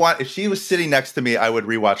she was sitting next to me, I would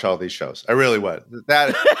rewatch all these shows. I really would.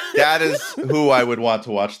 That is who I would want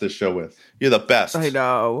to watch this show with. You're the best. I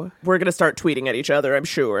know. We're going to start tweeting at each other, I'm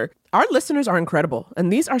sure. Our listeners are incredible,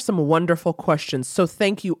 and these are some wonderful questions, so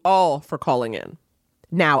thank you all for calling in.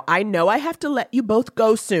 Now, I know I have to let you both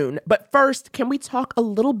go soon, but first, can we talk a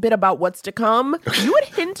little bit about what's to come? You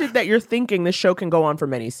had hinted that you're thinking this show can go on for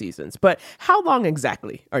many seasons, but how long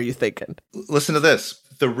exactly are you thinking? Listen to this.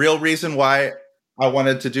 The real reason why I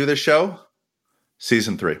wanted to do this show,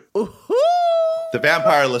 season 3. Ooh-hoo! The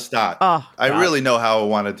Vampire Lestat. Oh, I really know how I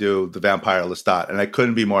want to do The Vampire Lestat, and I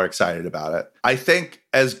couldn't be more excited about it. I think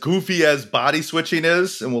as goofy as body switching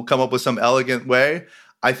is, and we'll come up with some elegant way,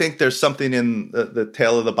 I think there's something in the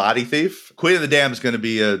Tale of the Body Thief. Queen of the Dam is going to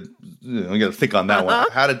be I'm going to think on that one.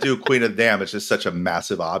 How to do Queen of the Dam is just such a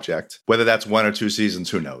massive object. Whether that's 1 or 2 seasons,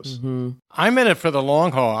 who knows? Mm-hmm. I'm in it for the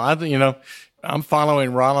long haul. I'm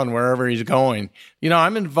following Roland wherever he's going.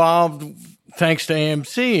 I'm involved, thanks to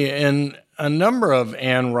AMC, in a number of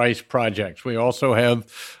Anne Rice projects. We also have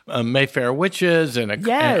Mayfair Witches and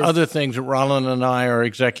other things that Roland and I are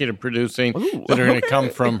executive producing that are going to come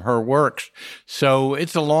from her works. So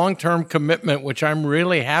it's a long-term commitment, which I'm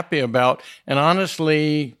really happy about. And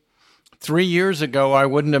honestly, 3 years ago, I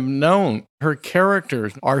wouldn't have known. Her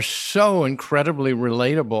characters are so incredibly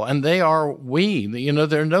relatable, and they are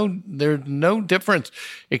there's no difference,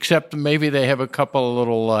 except maybe they have a couple of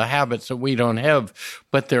little habits that we don't have.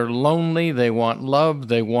 But they're lonely, they want love,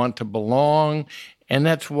 they want to belong, and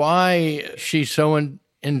that's why she's so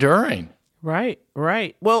enduring. Right.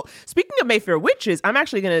 Well, speaking of Mayfair Witches, I'm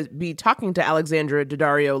actually going to be talking to Alexandra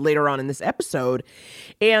Daddario later on in this episode.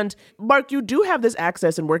 And Mark, you do have this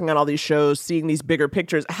access in working on all these shows, seeing these bigger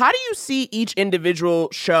pictures. How do you see each individual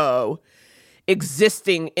show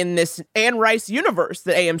existing in this Anne Rice universe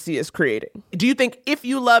that AMC is creating? Do you think if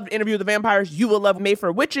you loved Interview with the Vampires, you will love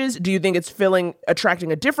Mayfair Witches? Do you think it's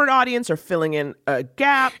attracting a different audience or filling in a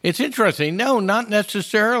gap? It's interesting. No, not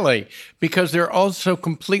necessarily, because they're all so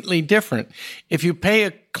completely different. If you pay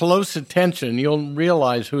a close attention, you'll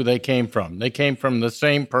realize who they came from. They came from the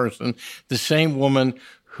same person, the same woman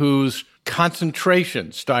whose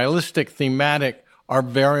concentration, stylistic, thematic, are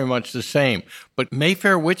very much the same. But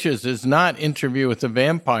Mayfair Witches is not Interview with the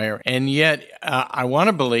Vampire, and yet I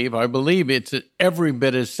believe it's every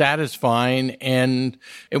bit as satisfying, and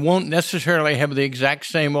it won't necessarily have the exact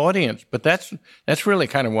same audience, but that's really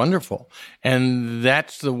kind of wonderful. And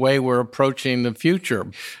that's the way we're approaching the future.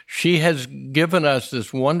 She has given us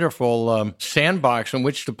this wonderful sandbox in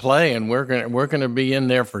which to play, and we're going to be in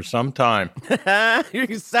there for some time.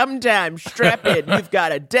 Sometime, strap in. You've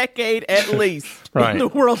got a decade at least in the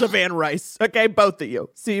world of Anne Rice. Okay, both of you.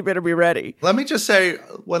 So you better be ready. Let me just say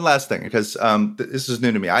one last thing, because this is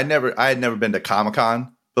new to me. I had never been to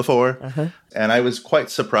Comic-Con before, and I was quite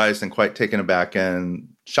surprised and quite taken aback and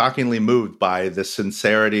shockingly moved by the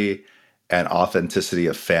sincerity and authenticity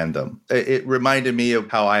of fandom. It reminded me of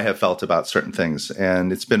how I have felt about certain things,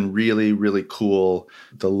 and it's been really, really cool,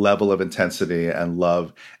 the level of intensity and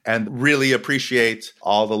love, and really appreciate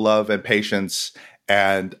all the love and patience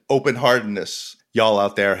and open-heartedness y'all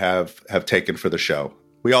out there have taken for the show.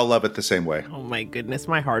 We all love it the same way. Oh my goodness,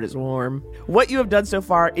 my heart is warm. What you have done so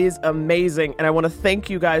far is amazing, and I want to thank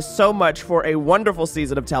you guys so much for a wonderful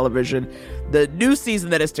season of television, the new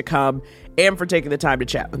season that is to come, and for taking the time to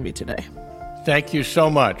chat with me today. Thank you so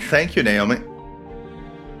much. Thank you, Naomi.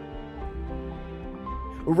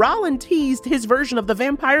 Rollin teased his version of the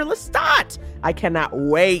Vampire Lestat. I cannot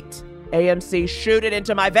wait. AMC, shoot it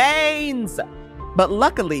into my veins. But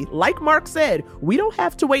luckily, like Mark said, we don't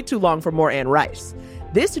have to wait too long for more Anne Rice.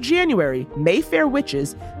 This January, Mayfair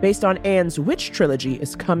Witches, based on Anne's Witch trilogy,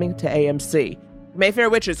 is coming to AMC. Mayfair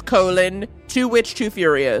Witches, Two Witch, Two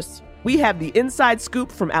Furious. We have the inside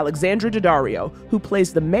scoop from Alexandra Daddario, who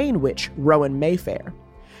plays the main witch, Rowan Mayfair.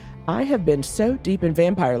 I have been so deep in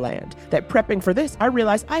Vampire Land that prepping for this, I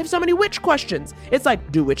realized I have so many witch questions. It's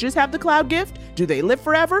like, do witches have the cloud gift? Do they live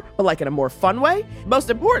forever, but like in a more fun way? Most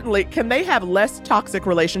importantly, can they have less toxic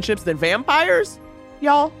relationships than vampires?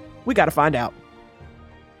 Y'all, we gotta find out.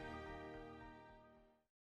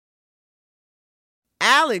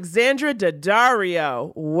 Alexandra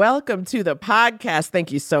Daddario, welcome to the podcast.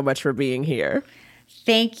 Thank you so much for being here.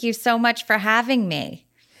 Thank you so much for having me.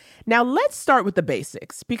 Now, let's start with the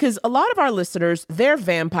basics, because a lot of our listeners, they're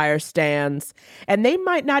vampire stans, and they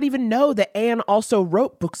might not even know that Anne also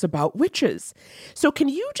wrote books about witches. So can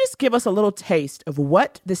you just give us a little taste of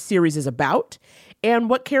what the series is about and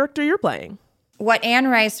what character you're playing? What Anne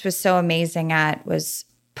Rice was so amazing at was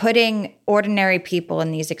putting ordinary people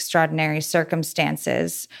in these extraordinary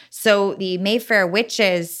circumstances. So the Mayfair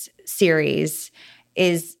Witches series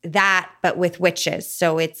is that, but with witches.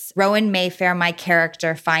 So it's Rowan Mayfair, my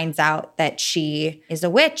character, finds out that she is a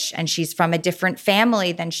witch and she's from a different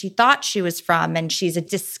family than she thought she was from. And she's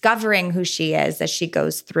discovering who she is as she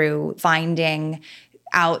goes through finding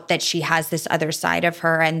out that she has this other side of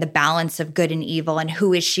her and the balance of good and evil and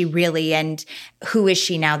who is she really and who is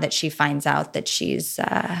she now that she finds out that she's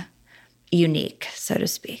unique, so to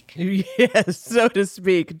speak. Yes, so to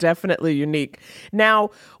speak, definitely unique. Now,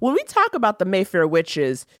 when we talk about the Mayfair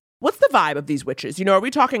Witches, what's the vibe of these witches? You know, are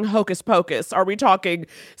we talking Hocus Pocus? Are we talking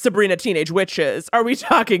Sabrina Teenage Witches? Are we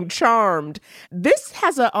talking Charmed? This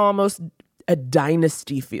has almost a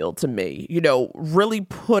dynasty feel to me, you know, really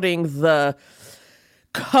putting the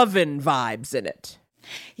coven vibes in it.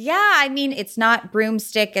 Yeah, I mean, it's not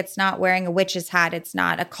broomstick, it's not wearing a witch's hat, it's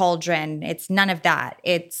not a cauldron, it's none of that.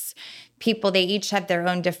 It's people, they each have their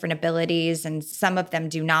own different abilities and some of them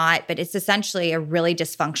do not, but it's essentially a really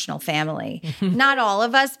dysfunctional family. Not all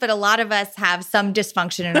of us, but a lot of us have some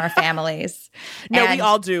dysfunction in our families. No, we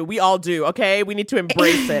all do. We all do, okay? We need to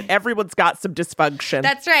embrace it. Everyone's got some dysfunction.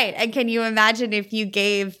 That's right. And can you imagine if you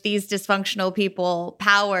gave these dysfunctional people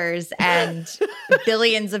powers and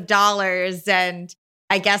billions of dollars? And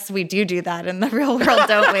I guess we do that in the real world,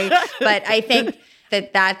 don't we? But I think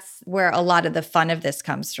that's where a lot of the fun of this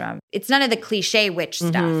comes from. It's none of the cliche witch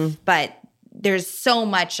stuff, but there's so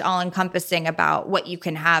much all-encompassing about what you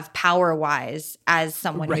can have power-wise as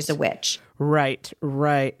someone who's a witch. Right.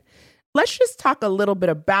 Let's just talk a little bit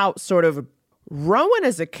about sort of Rowan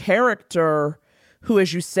as a character who,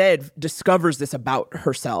 as you said, discovers this about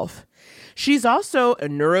herself. She's also a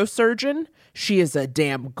neurosurgeon. She is a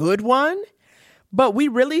damn good one. But we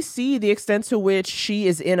really see the extent to which she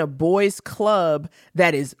is in a boys' club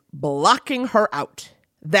that is blocking her out,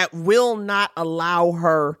 that will not allow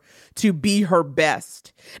her to be her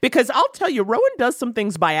best. Because I'll tell you, Rowan does some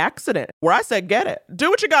things by accident where I said, get it. Do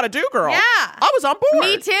what you got to do, girl. Yeah. I was on board.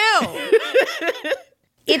 Me too.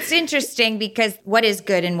 It's interesting because what is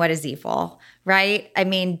good and what is evil, right? I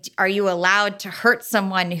mean, are you allowed to hurt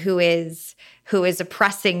someone who is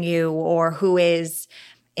oppressing you or who is,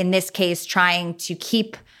 in this case, trying to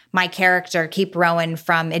keep my character keep Rowan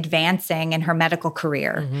from advancing in her medical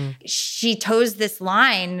career. She toes this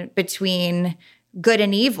line between good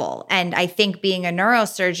and evil. And I think being a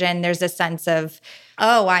neurosurgeon, there's a sense of,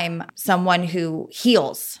 oh, I'm someone who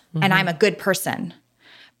heals and I'm a good person.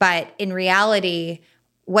 But in reality,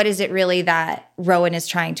 what is it really that Rowan is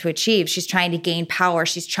trying to achieve? She's trying to gain power.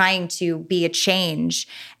 She's trying to be a change.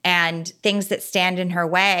 And things that stand in her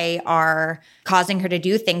way are causing her to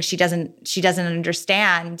do things she doesn't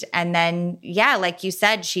understand. And then, yeah, like you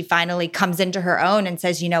said, she finally comes into her own and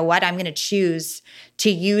says, you know what, I'm going to choose to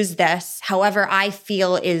use this however I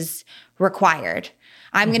feel is required.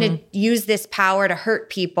 I'm going to use this power to hurt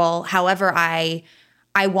people however I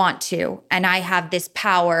want to, and I have this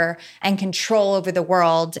power and control over the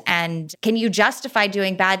world. And can you justify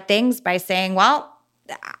doing bad things by saying, well,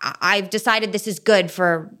 I've decided this is good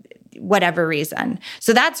for whatever reason?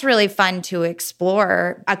 So that's really fun to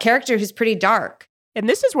explore a character who's pretty dark. And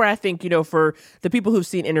this is where I think, for the people who've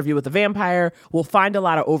seen Interview with the Vampire, we'll find a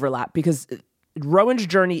lot of overlap because Rowan's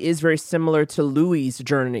journey is very similar to Louis's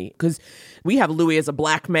journey because we have Louis as a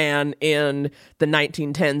black man in the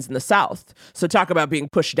 1910s in the South. So talk about being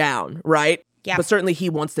pushed down, right? Yeah. But certainly he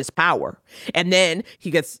wants this power. And then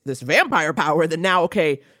he gets this vampire power that now,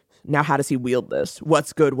 okay, now how does he wield this?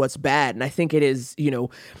 What's good? What's bad? And I think it is,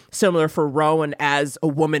 similar for Rowan as a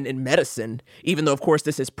woman in medicine, even though, of course,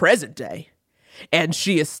 this is present day. And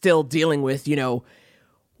she is still dealing with,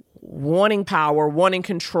 wanting power, wanting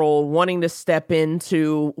control, wanting to step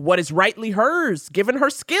into what is rightly hers, given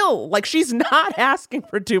her skill. Like, she's not asking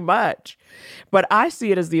for too much. But I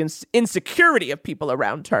see it as the insecurity of people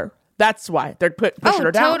around her. That's why they're pushing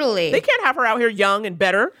her down. Totally. They can't have her out here young and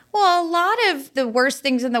better. Well, a lot of the worst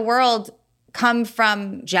things in the world come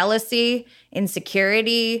from jealousy,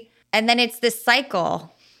 insecurity, and then it's this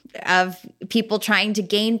cycle of people trying to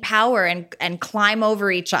gain power and climb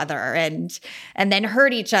over each other and then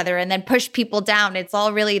hurt each other and then push people down. It's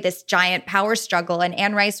all really this giant power struggle. And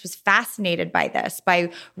Anne Rice was fascinated by this,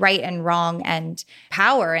 by right and wrong and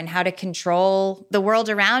power and how to control the world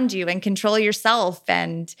around you and control yourself.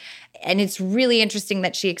 And it's really interesting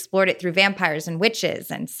that she explored it through vampires and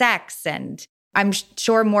witches and sex. And I'm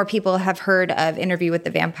sure more people have heard of Interview with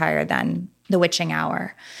the Vampire than The Witching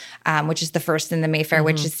Hour, which is the first in the Mayfair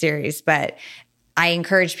Witches series. But I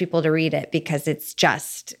encourage people to read it because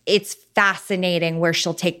it's fascinating where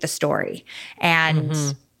she'll take the story.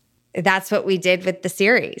 And that's what we did with the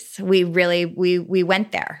series. We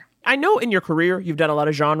went there. I know in your career you've done a lot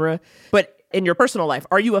of genre, but in your personal life,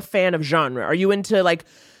 are you a fan of genre? Are you into like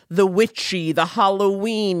the witchy, the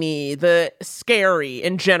Halloweeny, the scary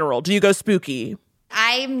in general? Do you go spooky?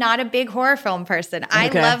 I'm not a big horror film person. I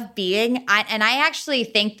love and I actually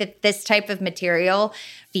think that this type of material,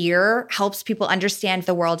 fear, helps people understand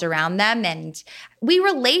the world around them. And we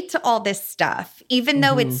relate to all this stuff. Even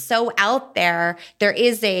though it's so out there, there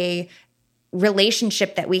is a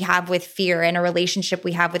relationship that we have with fear and a relationship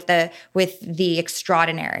we have with the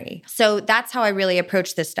extraordinary. So that's how I really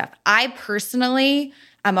approach this stuff. I personally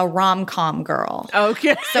am a rom-com girl.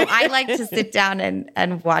 Okay. So I like to sit down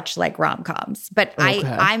and watch like rom-coms, but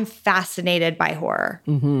I'm fascinated by horror.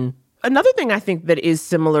 Another thing I think that is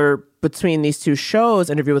similar between these two shows,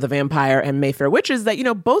 Interview with a Vampire and Mayfair Witches,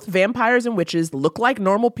 that, both vampires and witches look like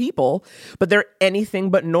normal people, but they're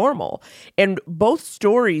anything but normal. And both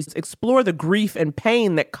stories explore the grief and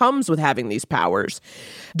pain that comes with having these powers.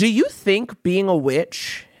 Do you think being a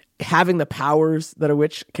witch, having the powers that a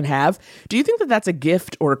witch can have, do you think that that's a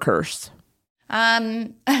gift or a curse?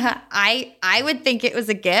 I would think it was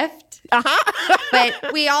a gift.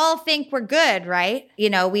 But we all think we're good, right?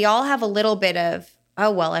 We all have a little bit of,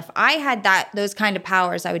 oh, well, if I had those kind of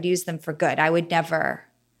powers, I would use them for good. I would never,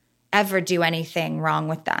 ever do anything wrong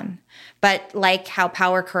with them. But like how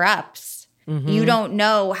power corrupts, you don't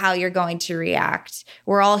know how you're going to react.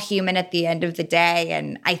 We're all human at the end of the day.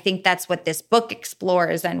 And I think that's what this book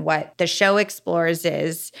explores and what the show explores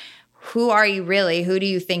is, who are you really? Who do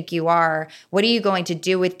you think you are? What are you going to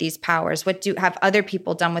do with these powers? What have other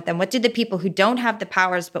people done with them? What do the people who don't have the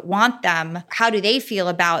powers but want them, how do they feel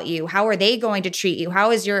about you? How are they going to treat you? How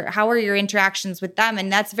are your interactions with them?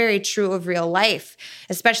 And that's very true of real life,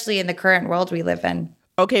 especially in the current world we live in.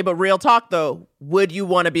 Okay, but real talk, though. Would you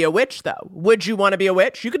want to be a witch, though? Would you want to be a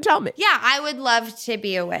witch? You can tell me. Yeah, I would love to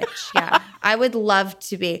be a witch. Yeah, I would love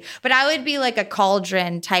to be. But I would be like a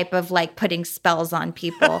cauldron type of like putting spells on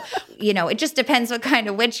people. It just depends what kind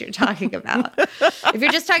of witch you're talking about. If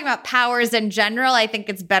you're just talking about powers in general, I think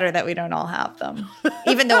it's better that we don't all have them,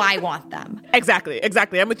 even though I want them. Exactly.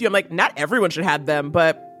 I'm with you. I'm like, not everyone should have them,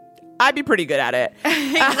 but I'd be pretty good at it.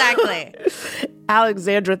 Exactly.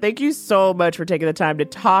 Alexandra, thank you so much for taking the time to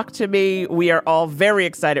talk to me. We are all very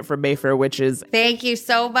excited for Mayfair Witches. Thank you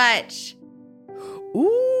so much.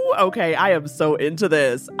 Ooh, okay, I am so into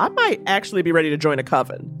this. I might actually be ready to join a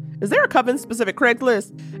coven. Is there a coven-specific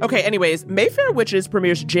Craigslist? Okay, anyways, Mayfair Witches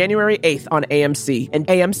premieres January 8th on AMC and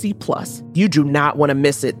AMC Plus. You do not want to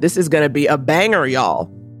miss it. This is going to be a banger,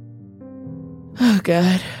 y'all. Oh,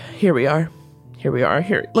 God. Here we are.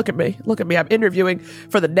 Here, look at me. I'm interviewing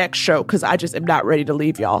for the next show because I just am not ready to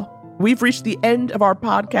leave, y'all. We've reached the end of our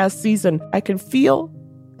podcast season. I can feel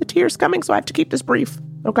the tears coming, so I have to keep this brief,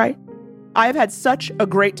 okay? I have had such a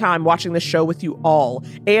great time watching this show with you all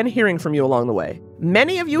and hearing from you along the way.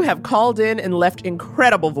 Many of you have called in and left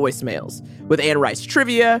incredible voicemails with Anne Rice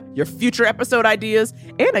trivia, your future episode ideas,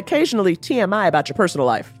 and occasionally TMI about your personal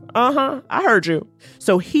life. I heard you.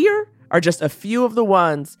 So here are just a few of the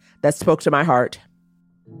ones that spoke to my heart.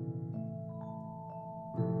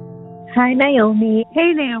 Hi, Naomi.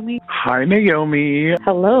 Hey, Naomi. Hi, Naomi.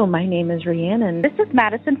 Hello, my name is Rhiannon. This is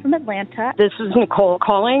Madison from Atlanta. This is Nicole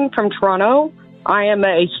calling from Toronto. I am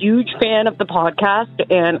a huge fan of the podcast,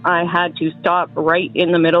 and I had to stop right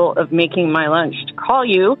in the middle of making my lunch to call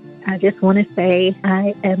you. I just want to say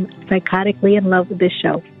I am psychotically in love with this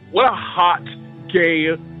show. What a hot, gay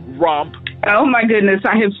romp. Oh, my goodness.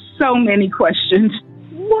 I have so many questions.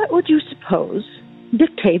 What would you suppose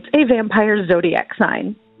dictates a vampire zodiac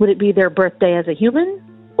sign? Would it be their birthday as a human,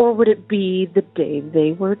 or would it be the day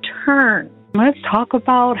they were turned? Let's talk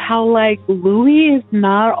about how, Louis is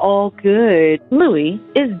not all good. Louis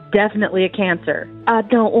is definitely a Cancer. I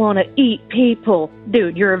don't want to eat people.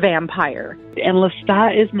 Dude, you're a vampire. And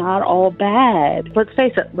Lestat is not all bad. Let's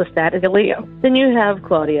face it, Lestat is a Leo. Then you have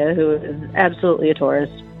Claudia, who is absolutely a Taurus,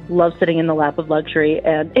 loves sitting in the lap of luxury,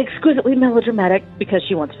 and exquisitely melodramatic because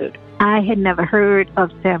she wants food. I had never heard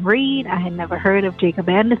of Sam Reed. I had never heard of Jacob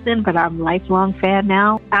Anderson, but I'm a lifelong fan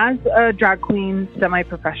now. As a drag queen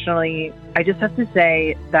semi-professionally, I just have to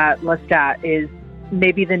say that Lestat is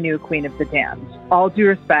maybe the new queen of the damned. All due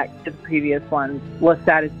respect to the previous ones,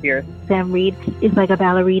 Lestat is fierce. Sam Reed is like a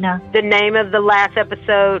ballerina. The name of the last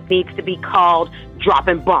episode needs to be called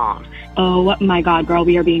Dropping Bombs. Oh my God, girl,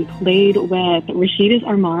 we are being played with. Rashida's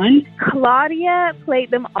Armand. Claudia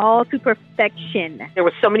played them all to perfection. There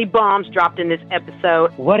were so many bombs dropped in this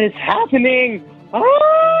episode. What is happening?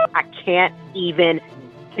 I can't even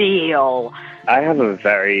deal. I have a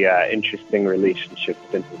very interesting relationship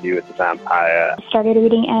with Interview with the Vampire. I started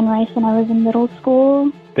reading Anne Rice when I was in middle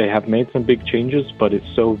school. They have made some big changes, but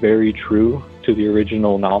it's so very true to the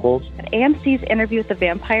original novels. AMC's Interview with the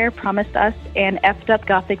Vampire promised us an effed up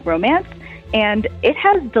gothic romance, and it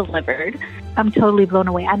has delivered. I'm totally blown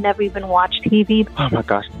away. I never even watched TV. Oh my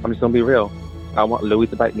gosh, I'm just gonna be real. I want Louis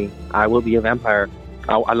to bite me. I will be a vampire.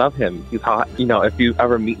 I love him. He's hot. If you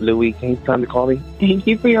ever meet Louis, can you tell him to call me? Thank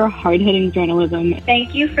you for your hard-hitting journalism.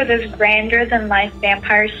 Thank you for this grander-than-life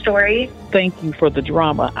vampire story. Thank you for the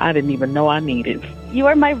drama I didn't even know I needed. You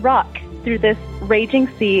are my rock through this raging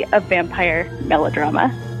sea of vampire melodrama.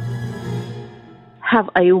 Have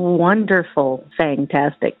a wonderful,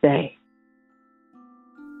 fantastic day.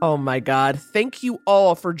 Oh my God. Thank you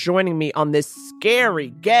all for joining me on this scary,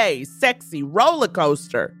 gay, sexy roller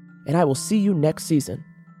coaster. And I will see you next season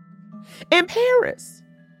in Paris.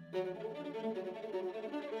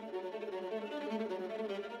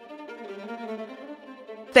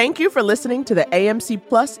 Thank you for listening to the AMC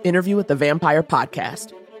Plus Interview with the Vampire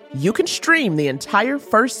podcast. You can stream the entire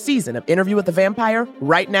first season of Interview with the Vampire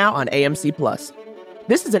right now on AMC Plus.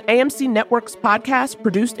 This is an AMC Networks podcast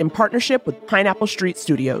produced in partnership with Pineapple Street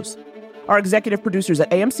Studios. Our executive producers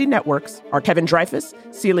at AMC Networks are Kevin Dreyfus,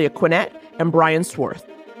 Celia Quinnett, and Brian Swarth.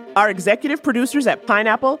 Our executive producers at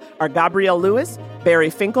Pineapple are Gabrielle Lewis, Barry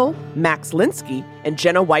Finkel, Max Linsky, and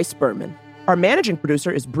Jenna Weiss-Berman. Our managing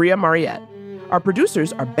producer is Bria Mariette. Our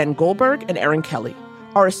producers are Ben Goldberg and Aaron Kelly.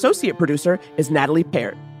 Our associate producer is Natalie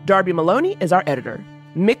Peart. Darby Maloney is our editor.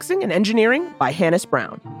 Mixing and engineering by Hannes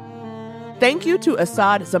Brown. Thank you to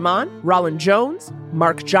Asad Zaman, Roland Jones,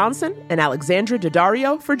 Mark Johnson, and Alexandra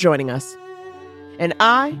Daddario for joining us. And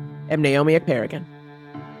I am Naomi Ekperigan.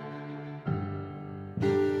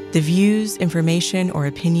 The views, information, or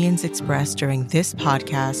opinions expressed during this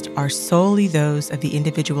podcast are solely those of the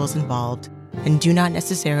individuals involved and do not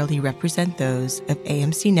necessarily represent those of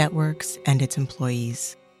AMC Networks and its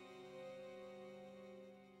employees.